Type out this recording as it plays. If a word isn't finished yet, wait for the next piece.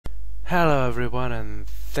Hello everyone, and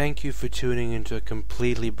thank you for tuning into a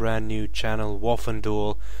completely brand new channel,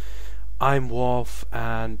 Whoffendull. I'm Whoff,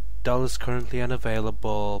 and Dull is currently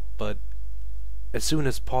unavailable, but as soon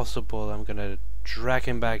as possible I'm gonna drag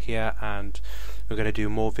him back here and we're gonna do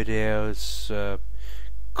more videos,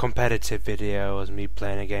 competitive videos, me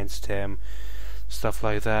playing against him, stuff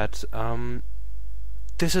like that.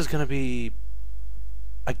 This is gonna be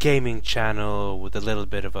a gaming channel with a little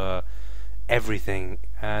bit of everything,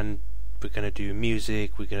 and we're gonna do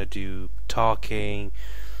music, we're gonna do talking,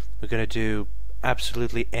 we're gonna do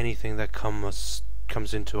absolutely anything that comes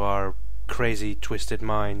into our crazy twisted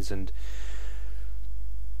minds, and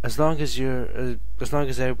as long as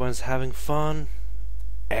everyone's having fun,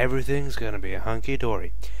 everything's gonna be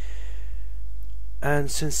hunky-dory.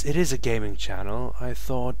 And since it is a gaming channel, I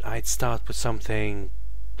thought I'd start with something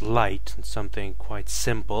light and something quite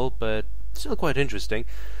simple but still quite interesting.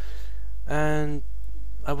 And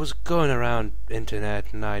I was going around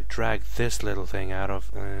internet and I dragged this little thing out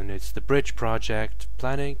of, and it's the bridge project,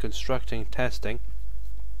 planning, constructing, testing.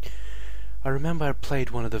 I remember I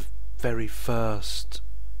played one of the very first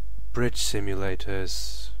bridge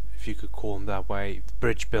simulators, if you could call them that way,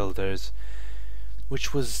 bridge builders,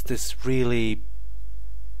 which was this really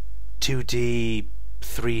 2D,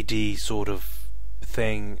 3D sort of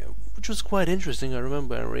thing, which was quite interesting. I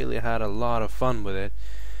remember I really had a lot of fun with it.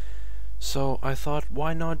 So I thought,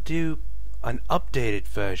 why not do an updated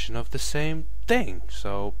version of the same thing?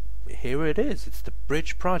 So here it is. It's the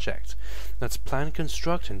bridge project. Let's plan,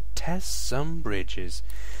 construct, and test some bridges.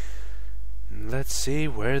 Let's see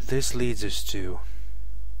where this leads us to.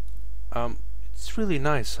 It's really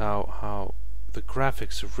nice how the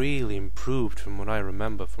graphics really improved from what I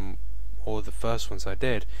remember from all the first ones I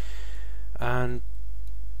did, and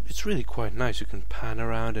it's really quite nice. You can pan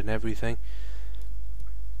around and everything.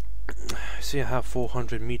 See, I have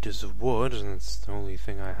 400 meters of wood, and it's the only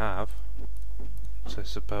thing I have, so I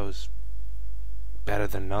suppose better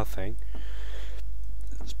than nothing.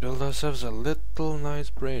 Let's build ourselves a little nice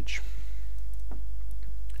bridge.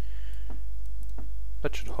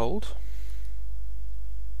 That should hold.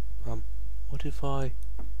 What if I...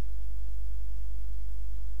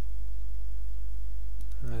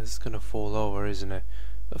 it's gonna fall over, isn't it?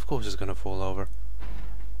 Of course it's gonna fall over.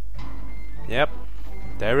 Yep.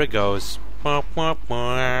 There it goes. That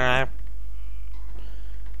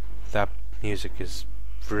music is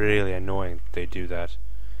really annoying. They do that.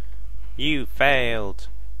 You failed.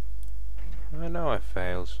 I know I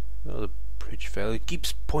failed. Oh, the bridge failed. It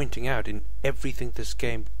keeps pointing out in everything this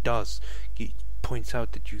game does. It points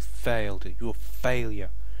out that you failed. That you're a failure.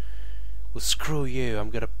 Well, screw you.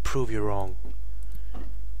 I'm gonna prove you wrong.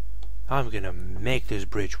 I'm gonna make this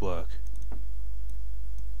bridge work.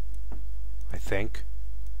 I think.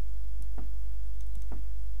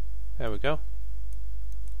 There we go.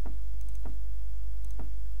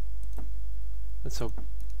 That's how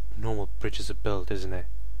normal bridges are built, isn't it?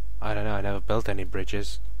 I don't know, I never built any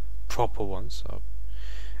bridges, proper ones, so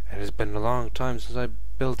it has been a long time since I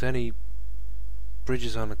built any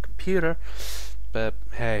bridges on a computer, but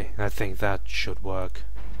hey, I think that should work.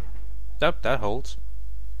 Yep, that holds.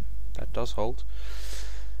 That does hold.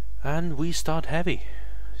 And we start heavy.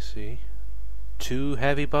 See? 2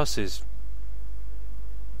 heavy buses.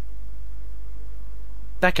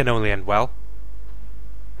 That can only end well.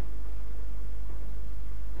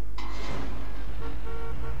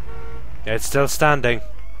 It's still standing.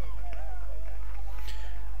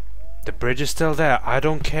 The bridge is still there. I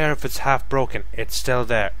don't care if it's half broken. It's still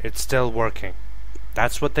there. It's still working.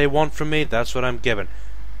 That's what they want from me. That's what I'm given.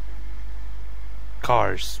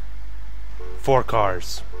 Cars. 4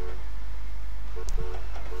 cars.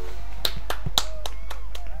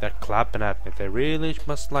 They're clapping at me. They really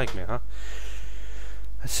must like me, huh?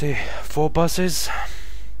 Let's see, 4 buses.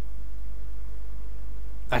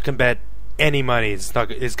 I can bet any money it's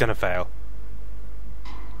gonna fail.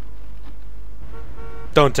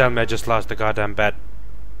 Don't tell me I just lost the goddamn bet.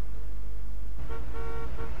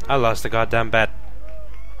 I lost the goddamn bet.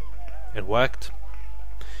 It worked.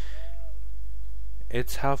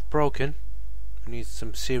 It's half broken. It needs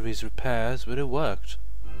some serious repairs, but it worked.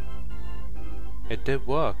 It did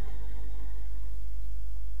work.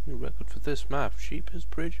 New record for this map. Cheapest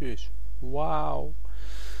bridges. Wow.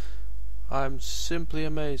 I'm simply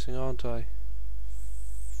amazing, aren't I?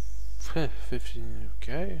 15.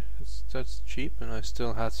 Okay, that's cheap, and I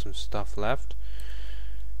still had some stuff left.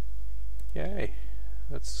 Yay.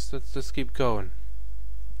 Let's keep going.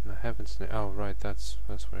 I haven't. Oh right, that's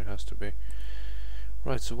where it has to be.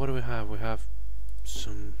 Right. So what do we have? We have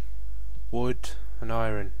some wood and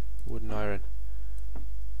iron. Wood and iron.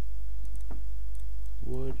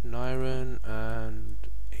 wood and iron and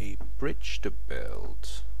a bridge to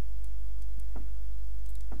build.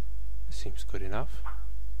 This seems good enough.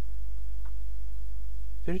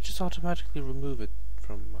 Did it just automatically remove it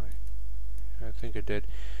from my... I think it did.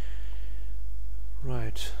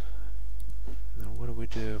 Right. Now what do we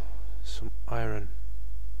do? Some iron.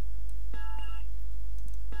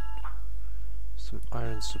 Some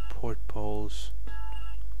iron support poles.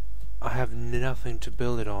 I have nothing to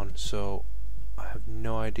build it on, so I have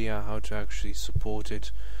no idea how to actually support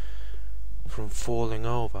it from falling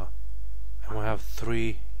over. And we have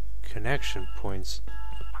 3 connection points.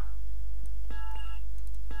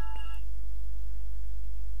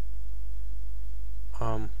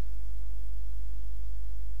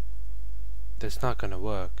 That's not gonna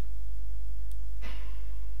work.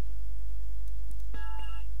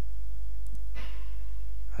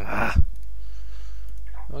 Ah.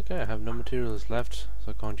 Okay, I have no materials left,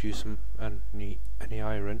 so I can't use any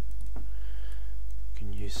iron. I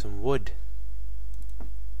can use some wood.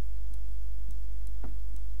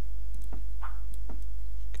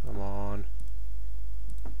 Come on.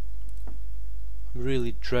 I'm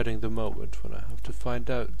really dreading the moment when I have to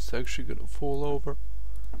find out it's actually gonna fall over.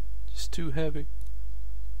 It's too heavy.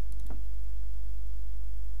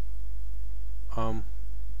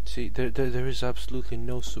 See, there is absolutely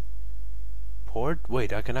no support.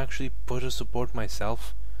 Wait, I can actually put a support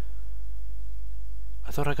myself?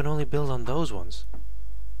 I thought I could only build on those ones.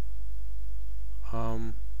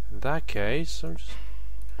 In that case, I'm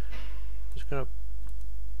just gonna...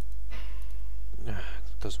 it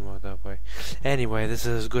doesn't work that way. Anyway, this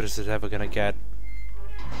is as good as it's ever gonna get.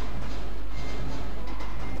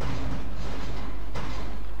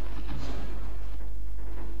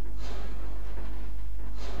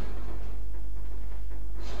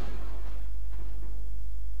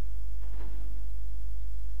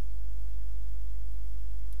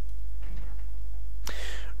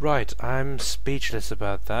 Right, I'm speechless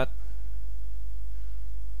about that.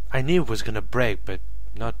 I knew it was gonna break, but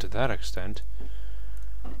not to that extent.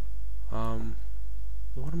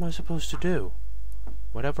 What am I supposed to do?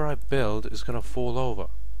 Whatever I build is gonna fall over.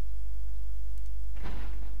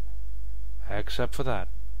 Except for that.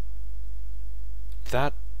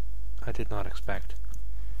 That I did not expect.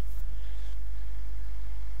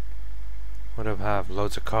 What do I have?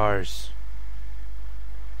 Loads of cars.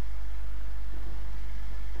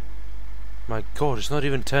 My god, it's not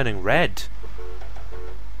even turning red.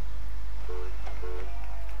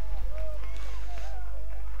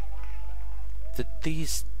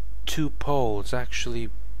 These 2 poles actually...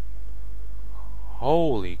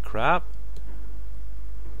 Holy crap.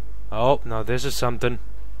 Oh, now this is something.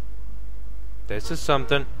 This is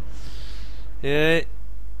something. Yeah.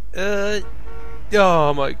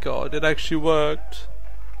 Oh my god, it actually worked.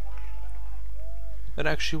 It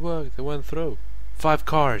actually worked, it went through. 5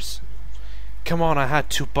 cars. Come on, I had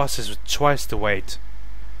 2 buses with twice the weight.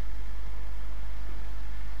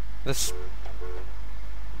 This...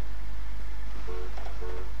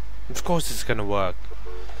 Of course it's gonna work.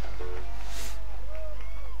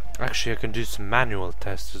 Actually, I can do some manual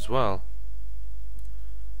tests as well.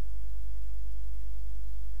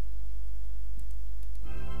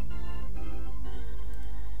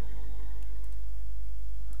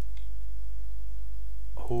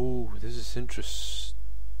 Oh, this is interesting.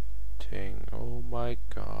 Oh my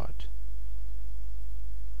god.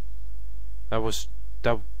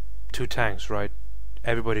 That 2 tanks, right?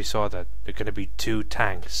 Everybody saw that. There are gonna be 2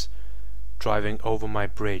 tanks driving over my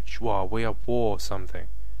bridge. Wow, we are war or something.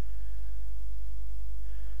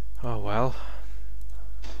 Oh well.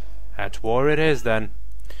 At war it is then.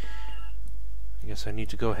 I guess I need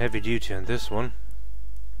to go heavy duty on this one.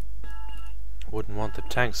 Wouldn't want the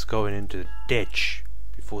tanks going into the ditch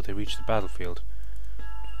before they reach the battlefield.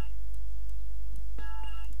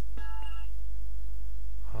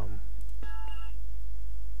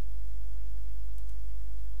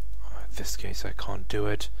 In this case I can't do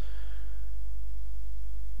it.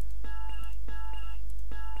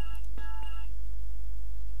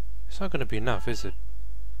 It's not going to be enough, is it?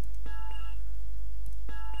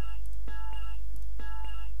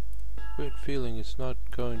 Weird feeling it's not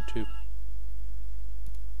going to...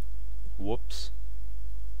 Whoops.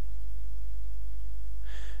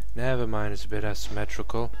 Never mind, it's a bit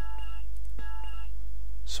asymmetrical.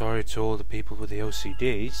 Sorry to all the people with the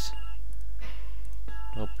OCDs.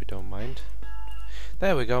 Hope you don't mind.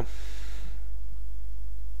 There we go.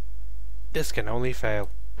 This can only fail.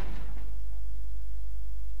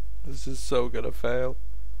 This is so gonna fail.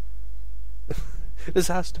 This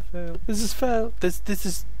has to fail. This is fail. This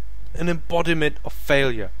is an embodiment of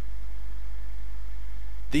failure.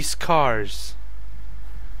 These cars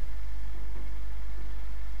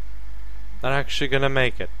Not actually gonna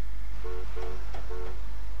make it.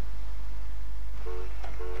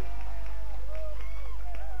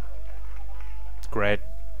 Great.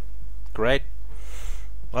 Great.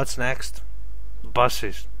 What's next?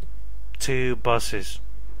 Buses. 2 buses.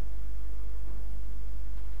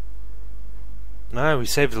 No, we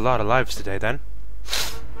saved a lot of lives today then.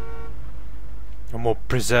 Or more,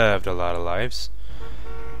 preserved a lot of lives.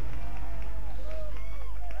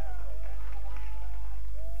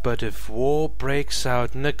 But if war breaks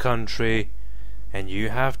out in the country and you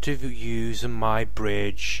have to use my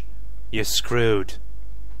bridge, you're screwed.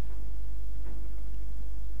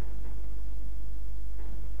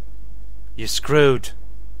 You're screwed.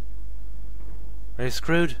 Are you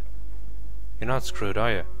screwed? You're not screwed,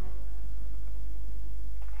 are you?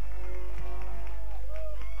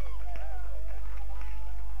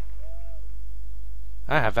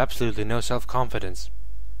 I have absolutely no self-confidence.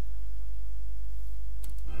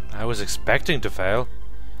 I was expecting to fail.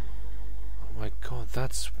 Oh my god,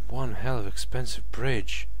 that's one hell of expensive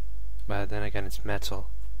bridge. But then again, it's metal.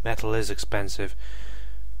 Metal is expensive.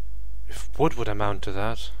 If wood would amount to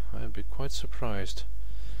that, I'd be quite surprised.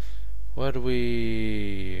 What do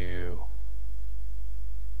we...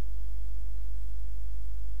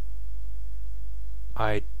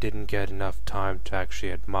 I didn't get enough time to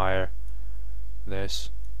actually admire this.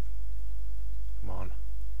 Come on.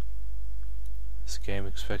 This game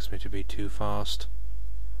expects me to be too fast.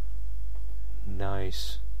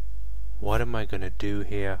 Nice. What am I gonna do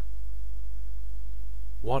here?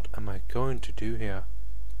 What am I going to do here?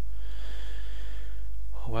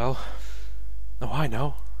 Well, oh, I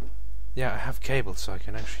know. Yeah, I have cables, so I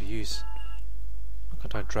can actually use... Why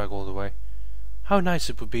can't I drag all the way? How nice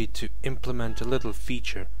it would be to implement a little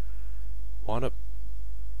feature. Wanna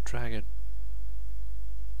drag it?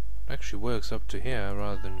 It actually works up to here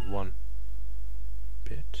rather than one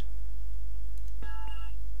bit.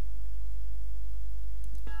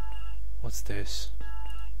 What's this?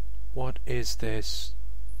 What is this?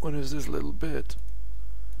 What is this little bit?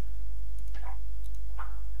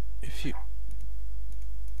 If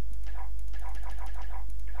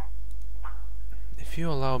you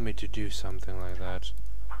allow me to do something like that...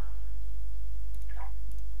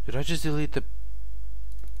 Did I just delete the...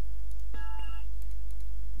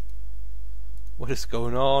 What is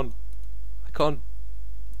going on? I can't...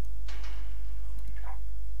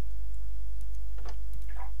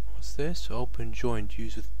 What's this? Open joint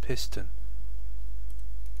used with piston.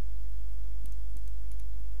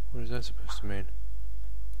 What is that supposed to mean?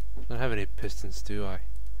 I don't have any pistons, do I?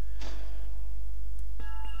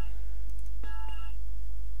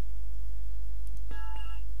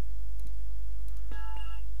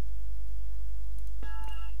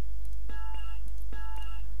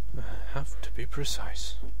 I have to be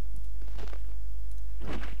precise.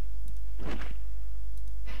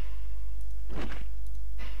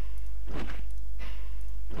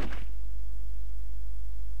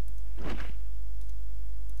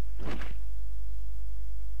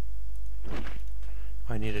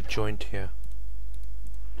 I need a joint here.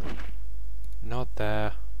 Not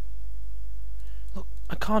there. Look,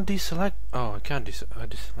 I can't deselect. Oh, I can't deselect. I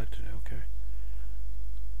deselected it. Okay.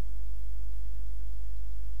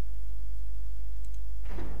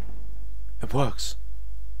 It works.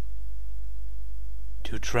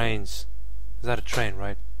 2 trains. Is that a train,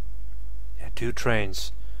 right? Yeah, 2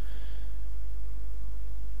 trains.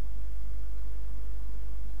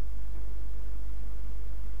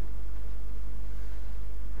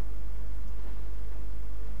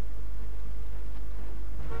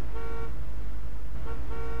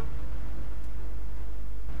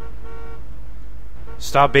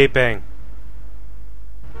 Stop beeping.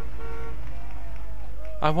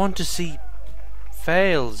 I want to see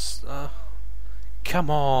fails. Come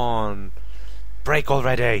on. Break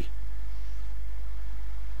already.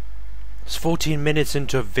 It's 14 minutes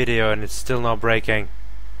into a video and it's still not breaking.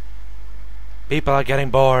 People are getting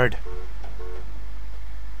bored.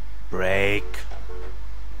 Break.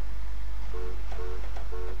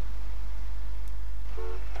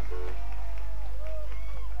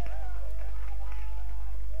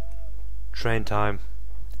 Train time.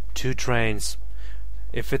 2 trains.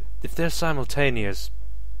 If they're simultaneous.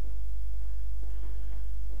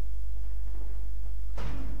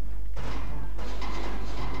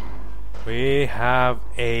 We have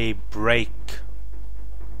a break.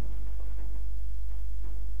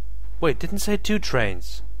 Wait, didn't say 2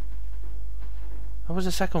 trains. How was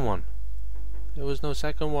the second one? There was no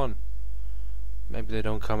second one. Maybe they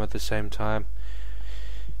don't come at the same time.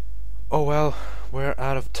 Oh well, we're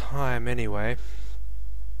out of time anyway.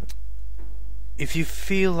 If you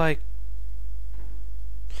feel like...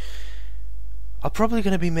 I'm probably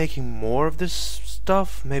going to be making more of this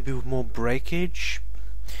stuff, maybe with more breakage.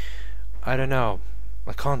 I don't know.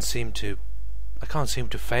 I can't seem to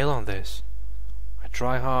fail on this. I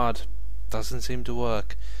try hard, doesn't seem to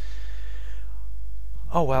work.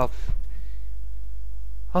 Oh well.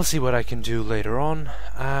 I'll see what I can do later on,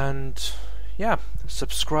 and yeah,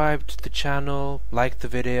 subscribe to the channel, like the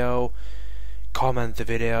video, comment the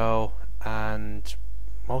video, and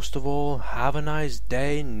most of all, have a nice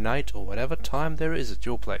day, night, or whatever time there is at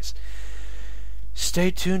your place.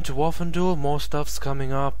 Stay tuned to Whoffendull, more stuff's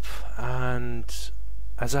coming up, and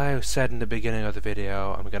as I said in the beginning of the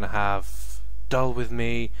video, I'm gonna have Dull with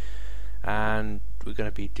me, and we're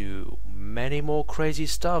gonna be do many more crazy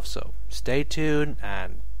stuff, so stay tuned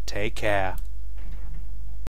and take care.